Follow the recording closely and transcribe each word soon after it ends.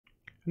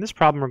In this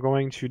problem, we're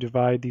going to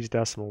divide these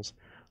decimals.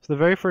 So the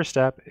very first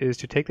step is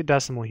to take the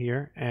decimal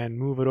here and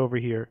move it over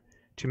here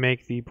to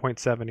make the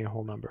 0.7 a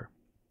whole number.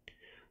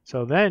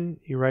 So then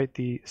you write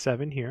the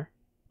 7 here,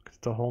 because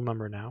it's a whole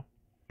number now.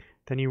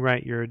 Then you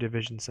write your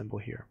division symbol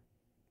here.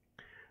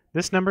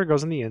 This number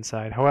goes on the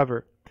inside.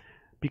 However,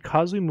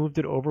 because we moved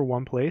it over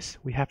one place,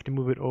 we have to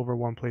move it over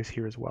one place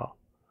here as well.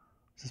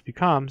 So this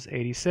becomes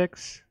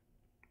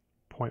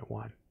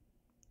 86.1.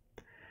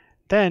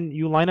 Then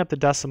you line up the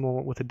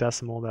decimal with a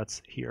decimal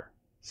that's here.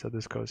 So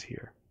this goes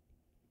here.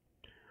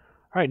 All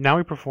right, now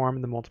we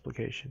perform the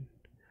multiplication.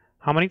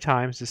 How many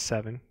times does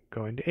 7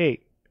 go into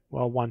 8?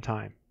 Well, 1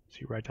 time. So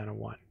you write down a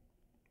 1.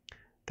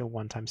 Then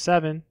 1 times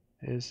 7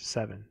 is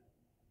 7.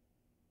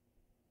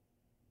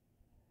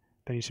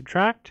 Then you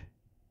subtract.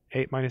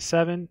 8 minus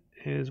 7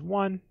 is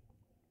 1.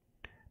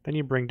 Then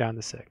you bring down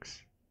the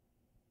 6.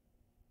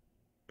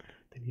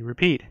 Then you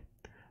repeat.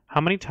 How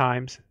many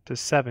times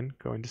does 7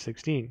 go into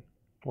 16?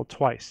 Well,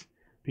 twice,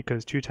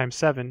 because 2 times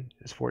 7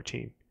 is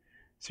 14.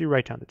 So you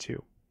write down the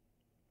 2.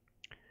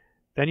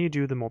 Then you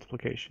do the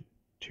multiplication.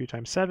 2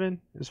 times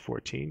 7 is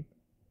 14.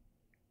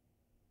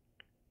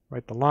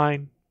 Write the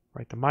line,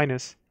 write the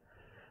minus.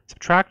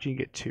 Subtract, you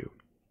get 2.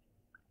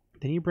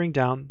 Then you bring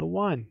down the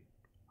 1.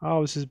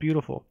 Oh, this is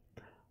beautiful.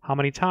 How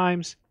many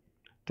times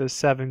does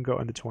 7 go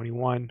into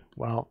 21?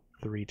 Well,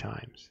 3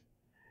 times.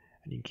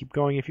 And you can keep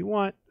going if you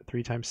want.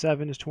 3 times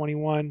 7 is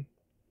 21.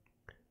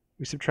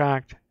 We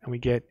subtract, and we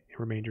get a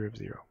remainder of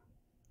 0.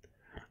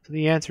 So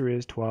the answer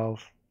is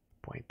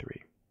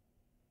 12.3.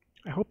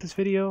 I hope this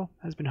video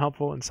has been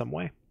helpful in some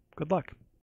way. Good luck.